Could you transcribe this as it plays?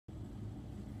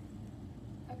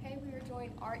Today we are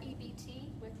doing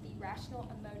REBT with the rational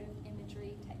emotive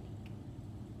imagery technique.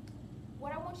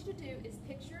 What I want you to do is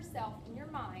picture yourself in your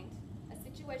mind, a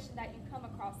situation that you come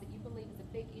across that you believe is a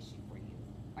big issue for you.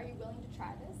 Are you willing to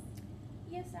try this?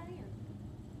 Yes, I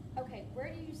am. Okay,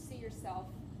 where do you see yourself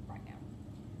right now?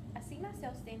 I see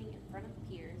myself standing in front of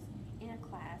peers in a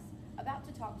class about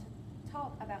to talk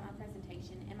about my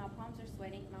presentation, and my palms are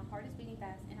sweating, my heart is beating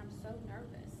fast, and I'm so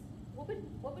nervous. What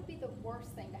would be the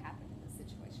worst thing to happen in this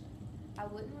situation? I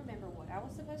wouldn't remember what I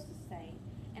was supposed to say,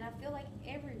 and I feel like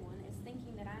everyone is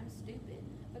thinking that I'm stupid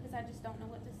because I just don't know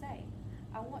what to say.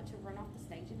 I want to run off the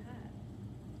stage and hide.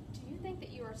 Do you think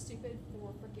that you are stupid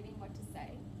for forgetting what to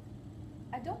say?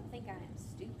 I don't think I am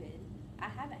stupid.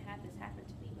 I haven't had this happen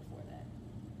to me before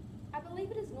though. I believe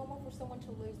it is normal for someone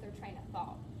to lose their train of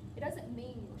thought. It doesn't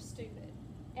mean you're stupid.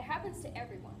 It happens to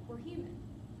everyone. We're human.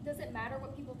 Does it matter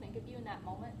what people think of you in that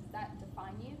moment? Does that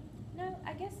define you? No,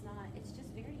 I guess not. It's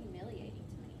just very humiliating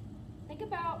to me. Think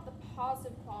about the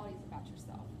positive qualities about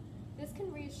yourself. This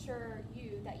can reassure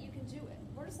you that you can do it.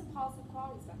 What are some positive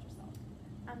qualities about yourself?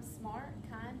 I'm smart,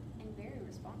 kind, and very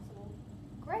responsible.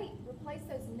 Great. Replace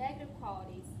those negative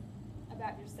qualities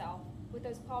about yourself with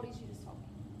those qualities you just told me.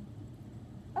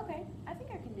 Okay, I think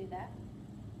I can do that.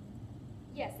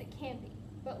 Yes, it can be.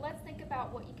 But let's think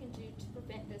about what you can do to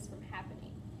prevent this from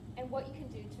happening and what you can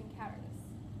do to encounter this.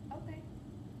 Okay.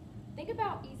 Think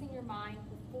about easing your mind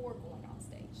before going on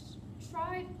stage.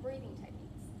 Try breathing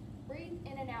techniques. Breathe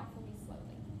in and out for me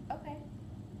slowly. Okay.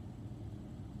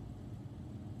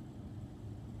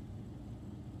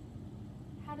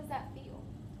 How does that feel?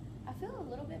 I feel a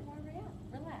little bit more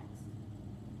relaxed.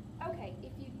 Okay,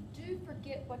 if you do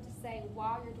forget what to say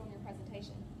while you're doing your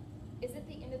presentation, is it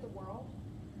the end of the world?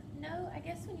 No, I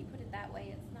guess when you put it that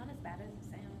way, it's not as bad as it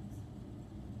sounds.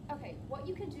 Okay, what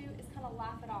you can do is kind of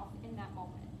laugh it off in that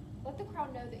moment. Let the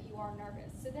crowd know that you are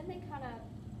nervous, so then they kind of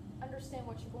understand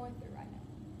what you're going through right now.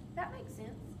 That makes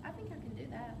sense. I think I can do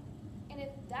that. And if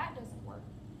that doesn't work,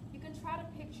 you can try to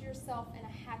picture yourself in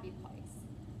a happy place.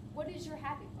 What is your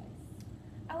happy place?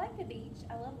 I like the beach.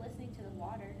 I love listening to the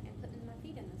water and putting my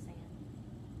feet in the sand.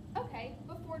 Okay,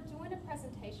 before doing a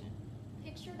presentation,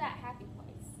 picture that happy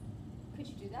place. Could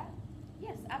you do that?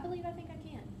 Yes, I think I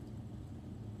can.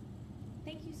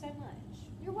 Thank you so much.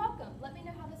 You're welcome. Let me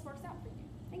know how this works out for you.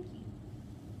 Thank you.